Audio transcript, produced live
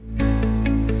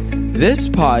This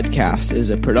podcast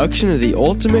is a production of the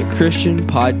Ultimate Christian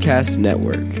Podcast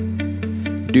Network.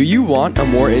 Do you want a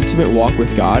more intimate walk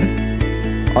with God?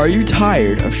 Are you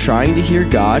tired of trying to hear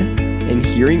God and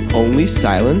hearing only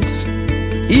silence?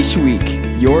 Each week,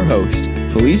 your host,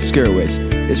 Felice Skirwitz,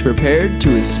 is prepared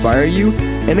to inspire you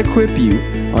and equip you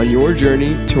on your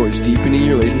journey towards deepening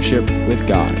your relationship with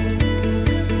God.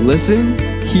 Listen,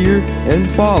 hear, and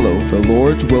follow the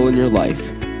Lord's will in your life,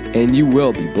 and you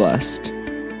will be blessed.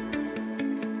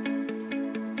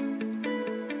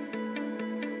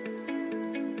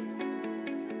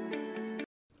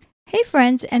 Hey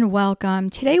friends, and welcome.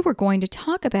 Today we're going to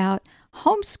talk about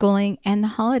homeschooling and the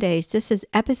holidays. This is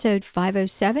episode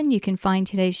 507. You can find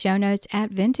today's show notes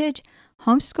at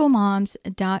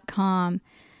vintagehomeschoolmoms.com.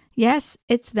 Yes,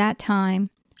 it's that time.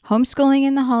 Homeschooling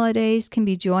and the holidays can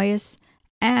be joyous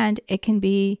and it can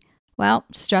be,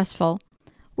 stressful.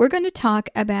 We're going to talk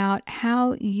about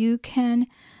how you can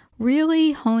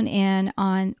really hone in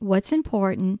on what's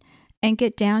important and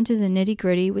get down to the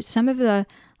nitty-gritty with some of the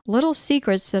little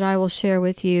secrets that I will share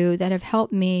with you that have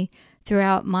helped me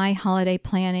throughout my holiday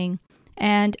planning.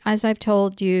 And as I've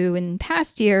told you in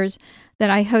past years,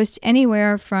 that I host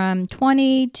anywhere from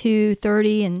 20 to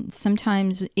 30 and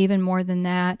sometimes even more than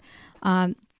that,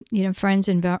 friends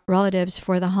and relatives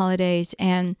for the holidays.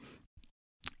 And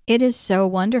it is so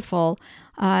wonderful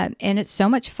and it's so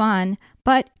much fun,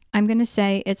 but I'm going to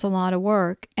say it's a lot of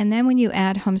work. And then when you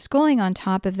add homeschooling on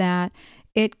top of that,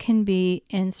 it can be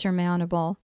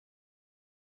insurmountable.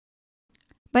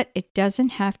 But it doesn't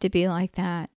have to be like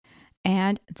that.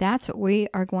 And that's what we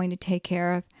are going to take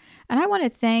care of. And I want to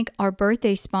thank our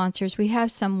birthday sponsors. We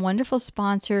have some wonderful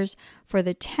sponsors for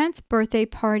the 10th birthday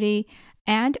party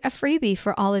and a freebie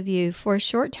for all of you. For a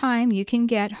short time, you can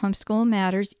get Homeschool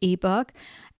Matters ebook.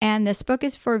 And this book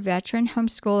is for veteran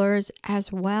homeschoolers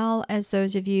as well as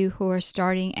those of you who are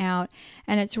starting out.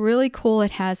 And it's really cool.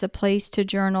 It has a place to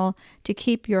journal, to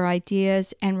keep your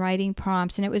ideas and writing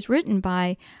prompts. And it was written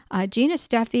by Gina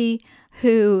Steffi,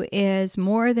 who is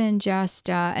more than just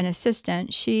an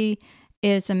assistant. She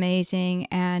is amazing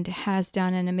and has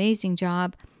done an amazing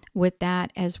job with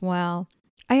that as well.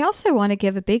 I also want to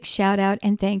give a big shout out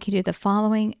and thank you to the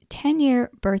following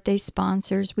 10-year birthday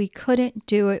sponsors. We couldn't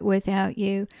do it without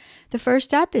you. The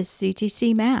first up is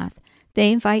CTC Math. They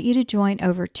invite you to join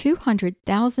over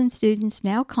 200,000 students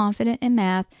now confident in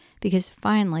math because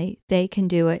finally they can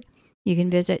do it. You can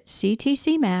visit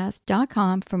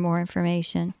ctcmath.com for more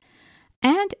information.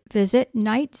 And visit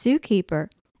Night Zookeeper.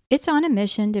 It's on a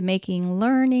mission to making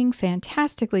learning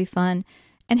fantastically fun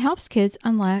and helps kids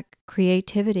unlock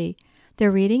creativity. Their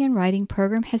reading and writing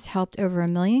program has helped over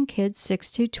 1 million kids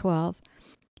 6 to 12.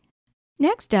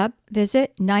 Next up,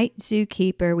 visit Night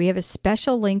Zookeeper. We have a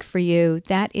special link for you.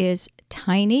 That is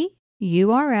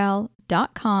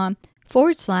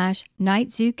tinyurl.com/Night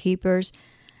Zookeepers.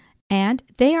 And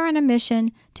they are on a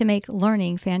mission to make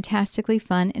learning fantastically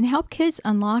fun and help kids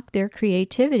unlock their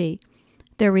creativity.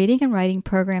 Their reading and writing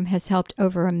program has helped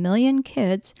over 1 million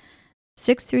kids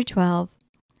 6 through 12.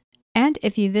 And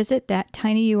if you visit that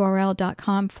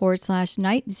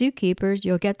tinyurl.com/Night Zookeepers,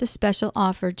 you'll get the special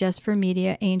offer just for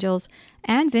Media Angels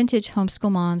and Vintage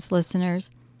Homeschool Moms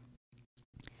listeners.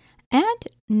 And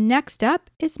next up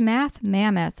is Math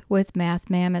Mammoth. With Math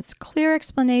Mammoth's clear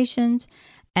explanations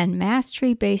and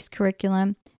mastery-based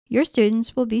curriculum, your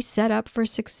students will be set up for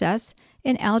success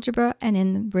in algebra and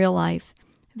in real life.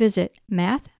 Visit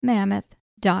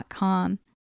mathmammoth.com.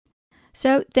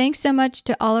 So thanks so much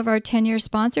to all of our 10-year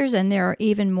sponsors, and there are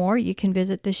even more. You can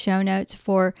visit the show notes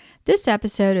for this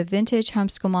episode of Vintage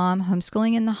Homeschool Mom,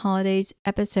 Homeschooling and the Holidays,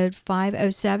 episode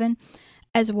 507,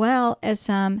 as well as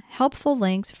some helpful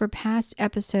links for past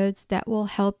episodes that will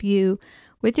help you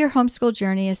with your homeschool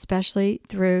journey, especially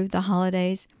through the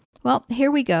holidays. Well, here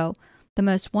we go. The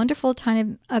most wonderful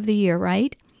time of the year,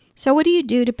 right? So what do you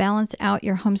do to balance out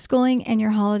your homeschooling and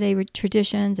your holiday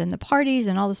traditions and the parties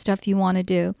and all the stuff you want to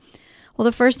do? Well,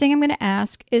 the first thing I'm going to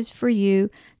ask is for you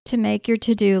to make your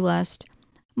to-do list.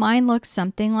 Mine looks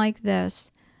something like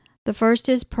this. The first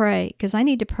is pray, because I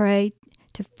need to pray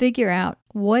to figure out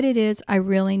what it is I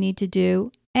really need to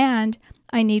do, and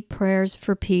I need prayers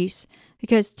for peace,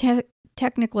 because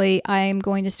technically I am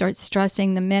going to start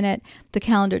stressing the minute the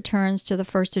calendar turns to the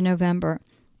 1st of November.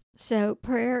 So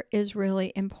prayer is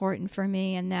really important for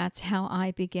me, and that's how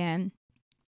I begin.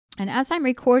 And as I'm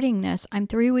recording this, I'm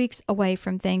 3 weeks away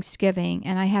from Thanksgiving,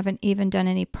 and I haven't even done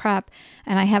any prep,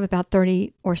 and I have about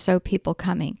 30 or so people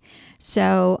coming.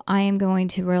 So I am going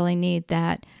to really need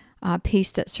that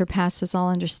peace that surpasses all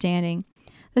understanding.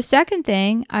 The second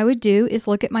thing I would do is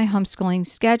look at my homeschooling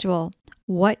schedule.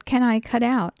 What can I cut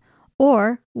out?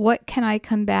 Or what can I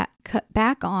cut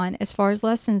back on as far as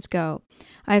lessons go?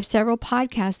 I have several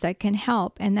podcasts that can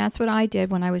help, and that's what I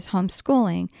did when I was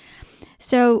homeschooling.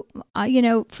 So,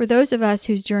 for those of us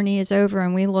whose journey is over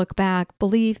and we look back,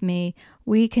 believe me,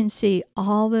 we can see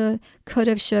all the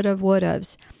could've, should've,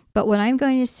 would'ves. But what I'm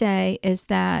going to say is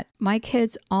that my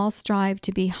kids all strive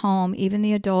to be home, even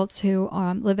the adults who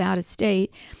live out of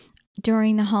state,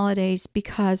 during the holidays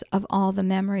because of all the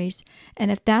memories.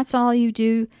 And if that's all you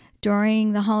do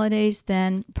during the holidays,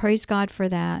 then praise God for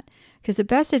that. Because the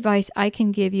best advice I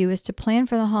can give you is to plan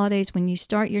for the holidays when you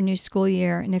start your new school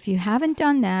year. And if you haven't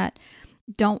done that,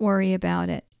 don't worry about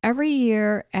it. Every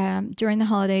year during the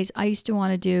holidays, I used to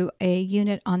want to do a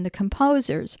unit on the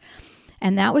composers.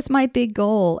 And that was my big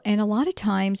goal. And a lot of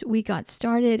times we got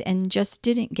started and just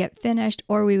didn't get finished,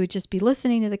 or we would just be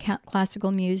listening to the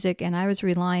classical music. And I was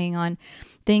relying on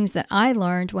things that I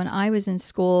learned when I was in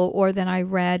school or that I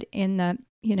read in the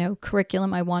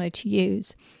curriculum I wanted to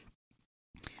use.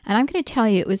 And I'm going to tell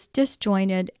you, it was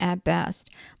disjointed at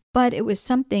best, but it was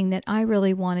something that I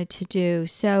really wanted to do.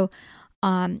 So,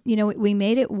 we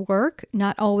made it work,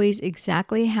 not always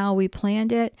exactly how we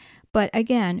planned it, but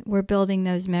again, we're building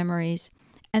those memories.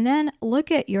 And then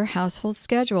look at your household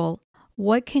schedule.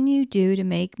 What can you do to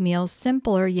make meals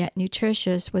simpler yet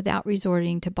nutritious without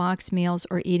resorting to box meals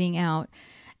or eating out?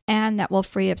 And that will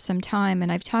free up some time.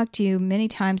 And I've talked to you many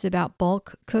times about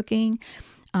bulk cooking.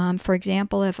 For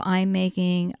example, if I'm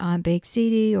making baked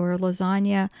ziti or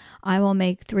lasagna, I will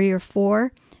make 3 or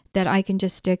 4 that I can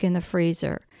just stick in the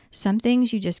freezer. Some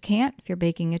things you just can't. If you're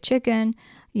baking a chicken,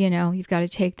 you've got to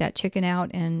take that chicken out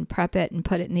and prep it and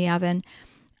put it in the oven.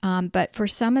 But for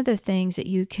some of the things that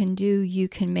you can do, you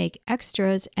can make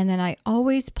extras. And then I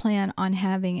always plan on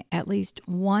having at least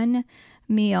one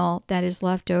meal that is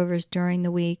leftovers during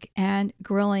the week and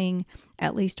grilling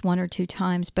at least 1 or 2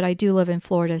 times. But I do live in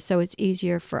Florida, so it's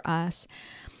easier for us.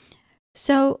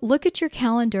 So look at your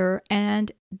calendar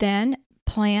and then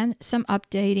plan some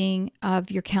updating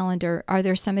of your calendar. Are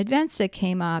there some events that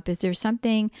came up? Is there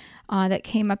something that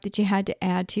came up that you had to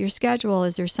add to your schedule?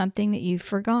 Is there something that you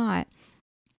forgot?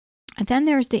 And then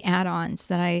there's the add-ons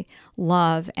that I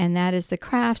love, and that is the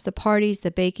crafts, the parties,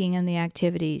 the baking, and the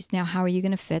activities. Now, how are you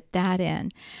going to fit that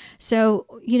in? So,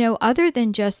 other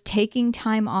than just taking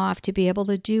time off to be able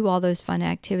to do all those fun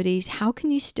activities, how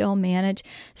can you still manage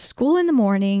school in the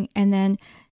morning and then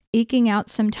eking out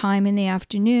some time in the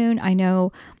afternoon? I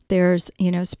know there's,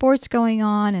 sports going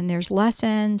on and there's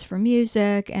lessons for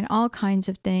music and all kinds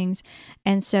of things.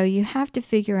 And so you have to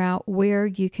figure out where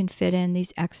you can fit in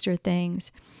these extra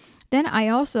things. Then I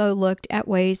also looked at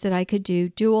ways that I could do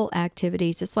dual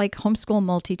activities. It's like homeschool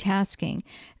multitasking.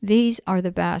 These are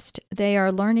the best. They are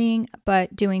learning,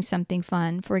 but doing something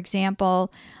fun. For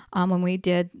example, when we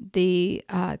did the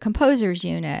composers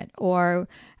unit, or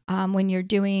when you're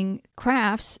doing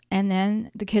crafts and then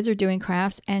the kids are doing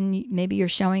crafts and maybe you're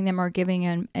showing them or giving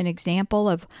an example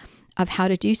of how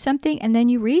to do something, and then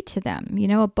you read to them,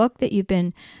 a book that you've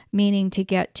been meaning to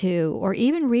get to, or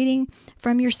even reading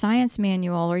from your science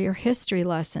manual or your history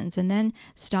lessons, and then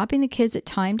stopping the kids at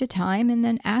time to time and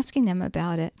then asking them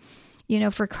about it.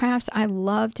 For crafts, I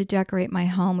love to decorate my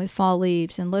home with fall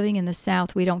leaves, and living in the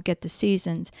South, we don't get the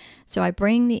seasons. So I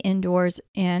bring the indoors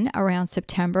in around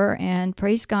September, and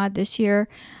praise God, this year,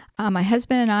 my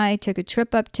husband and I took a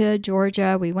trip up to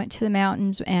Georgia. We went to the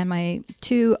mountains, and my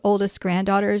 2 oldest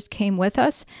granddaughters came with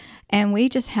us, and we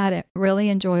just had a really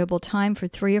enjoyable time for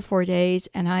 3 or 4 days,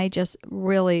 and I just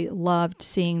really loved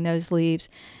seeing those leaves.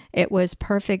 It was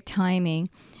perfect timing.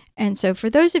 And so for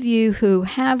those of you who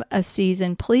have a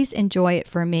season, please enjoy it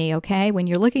for me, okay? When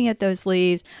you're looking at those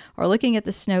leaves or looking at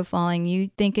the snow falling,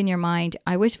 you think in your mind,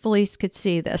 I wish Felice could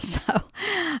see this.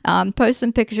 So post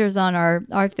some pictures on our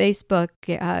Facebook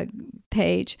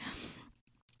page.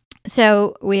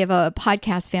 So we have a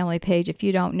podcast family page. If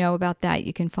you don't know about that,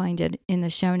 you can find it in the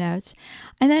show notes.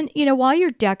 And then, while you're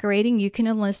decorating, you can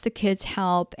enlist the kids'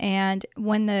 help. And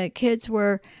when the kids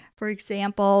were, for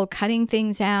example, cutting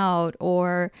things out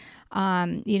or,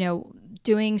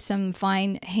 doing some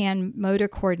fine hand motor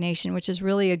coordination, which is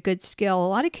really a good skill. A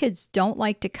lot of kids don't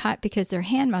like to cut because their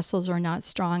hand muscles are not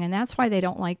strong. And that's why they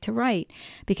don't like to write,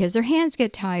 because their hands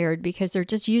get tired because they're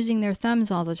just using their thumbs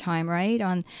all the time, right?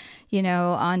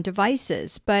 On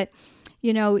devices. But,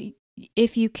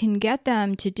 if you can get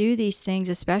them to do these things,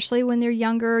 especially when they're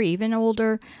younger, even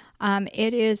older,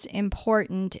 it is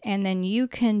important. And then you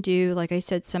can do, like I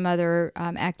said, some other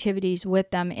activities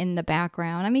with them in the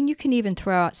background. I mean, you can even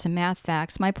throw out some math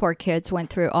facts. My poor kids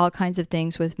went through all kinds of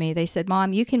things with me. They said,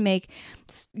 Mom, you can make,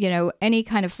 any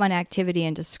kind of fun activity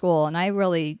into school. And I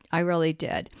really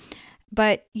did.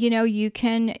 But, you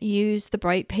can use the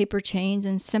bright paper chains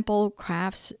and simple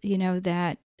crafts,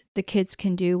 that the kids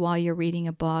can do while you're reading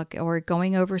a book or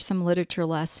going over some literature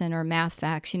lesson or math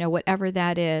facts, whatever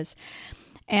that is.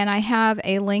 And I have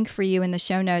a link for you in the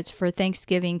show notes for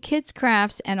Thanksgiving kids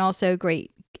crafts and also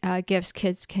great gifts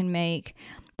kids can make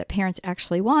that parents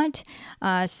actually want.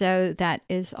 So that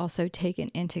is also taken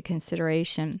into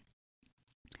consideration.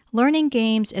 Learning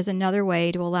games is another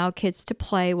way to allow kids to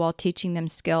play while teaching them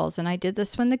skills. And I did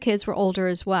this when the kids were older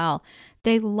as well.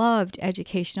 They loved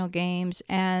educational games,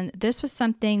 and this was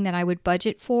something that I would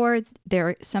budget for.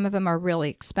 Some of them are really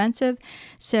expensive.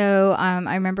 So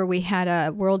I remember we had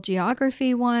a world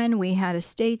geography one. We had a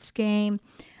states game.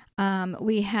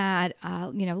 We had,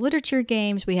 literature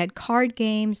games. We had card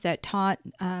games that taught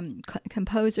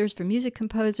composers for music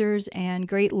composers and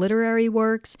great literary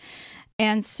works.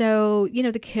 And so,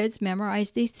 the kids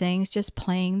memorize these things just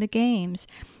playing the games.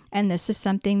 And this is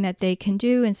something that they can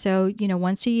do. And so,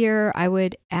 once a year, I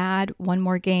would add one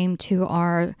more game to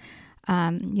our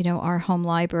home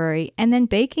library. And then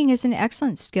baking is an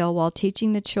excellent skill while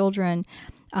teaching the children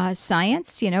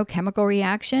science, chemical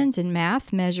reactions and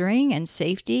math, measuring and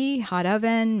safety, hot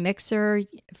oven, mixer,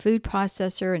 food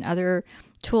processor, and other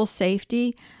tool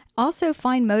safety. Also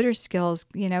fine motor skills,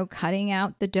 cutting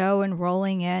out the dough and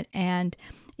rolling it and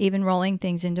even rolling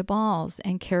things into balls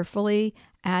and carefully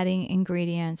adding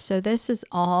ingredients. So this is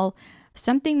all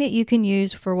something that you can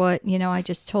use for what, I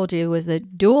just told you was the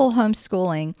dual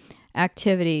homeschooling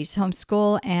activities,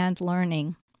 homeschool and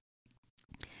learning.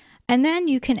 And then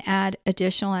you can add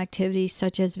additional activities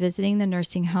such as visiting the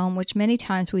nursing home, which many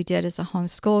times we did as a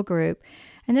homeschool group.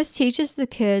 And this teaches the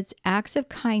kids acts of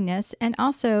kindness and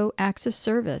also acts of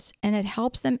service, and it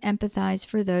helps them empathize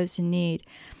for those in need.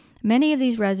 Many of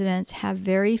these residents have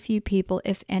very few people,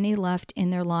 if any, left in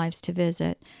their lives to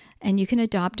visit, and you can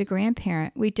adopt a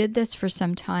grandparent. We did this for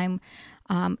some time,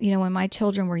 when my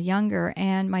children were younger,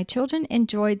 and my children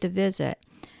enjoyed the visit.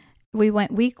 We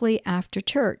went weekly after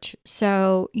church.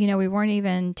 So, we weren't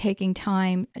even taking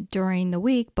time during the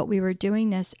week, but we were doing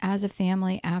this as a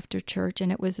family after church,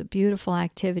 and it was a beautiful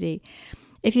activity.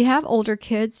 If you have older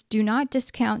kids, do not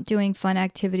discount doing fun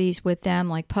activities with them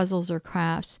like puzzles or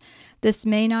crafts. This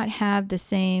may not have the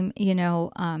same,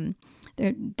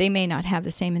 they may not have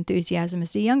the same enthusiasm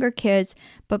as the younger kids,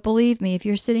 but believe me, if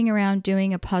you're sitting around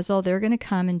doing a puzzle, they're going to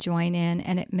come and join in,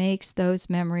 and it makes those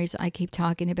memories I keep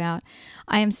talking about.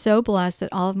 I am so blessed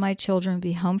that all of my children will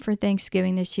be home for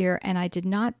Thanksgiving this year, and I did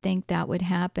not think that would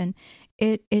happen.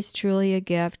 It is truly a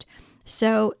gift.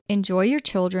 So enjoy your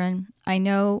children. I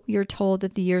know you're told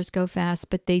that the years go fast,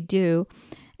 but they do.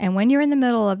 And when you're in the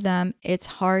middle of them, it's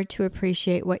hard to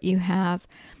appreciate what you have.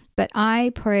 But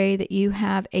I pray that you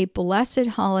have a blessed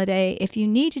holiday. If you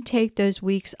need to take those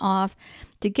weeks off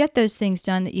to get those things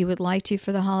done that you would like to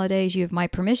for the holidays, you have my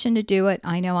permission to do it.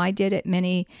 I know I did it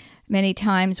many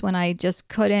times when I just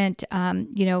couldn't,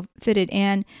 fit it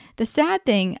in. The sad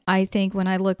thing, I think, when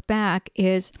I look back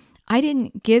is I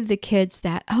didn't give the kids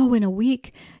that, in a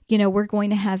week, we're going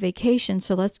to have vacation.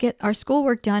 So let's get our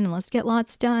schoolwork done and let's get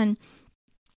lots done.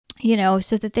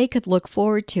 So that they could look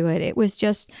forward to it. It was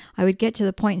just, I would get to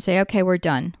the point and say, okay, we're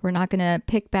done. We're not going to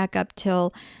pick back up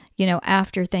till,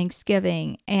 after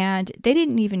Thanksgiving. And they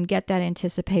didn't even get that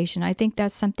anticipation. I think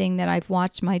that's something that I've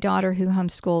watched my daughter who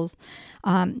homeschools.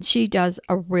 She does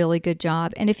a really good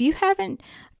job. And if you haven't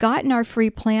gotten our free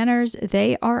planners,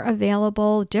 they are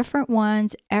available, different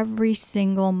ones every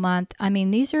single month. I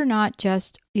mean, these are not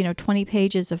just, 20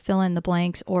 pages of fill in the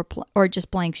blanks or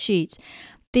just blank sheets.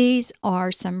 These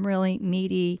are some really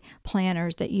meaty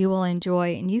planners that you will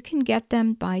enjoy, and you can get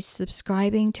them by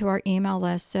subscribing to our email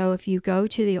list. So if you go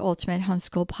to the Ultimate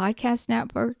Homeschool Podcast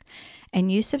Network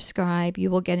and you subscribe, you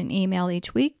will get an email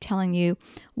each week telling you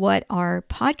what our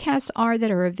podcasts are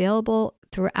that are available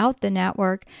throughout the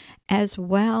network, as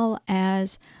well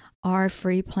as our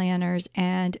free planners.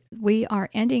 And we are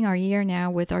ending our year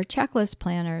now with our checklist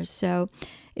planners. So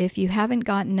if you haven't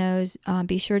gotten those,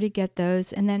 be sure to get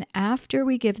those. And then after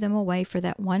we give them away for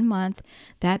that 1 month,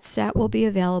 that set will be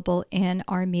available in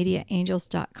our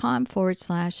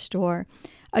mediaangels.com/store.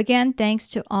 Again, thanks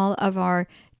to all of our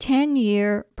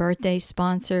 10-year birthday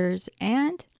sponsors,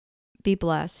 and be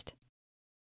blessed.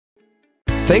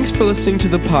 Thanks for listening to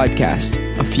the podcast,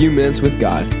 A Few Minutes with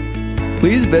God.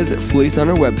 Please visit Felice on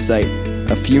our website,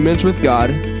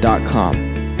 afewminuteswithgod.com,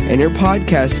 and your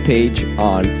podcast page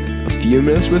on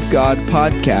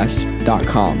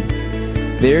afewminuteswithgodpodcast.com.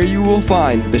 There you will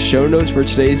find the show notes for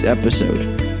today's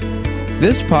episode.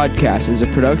 This podcast is a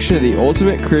production of the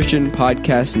Ultimate Christian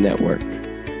Podcast Network.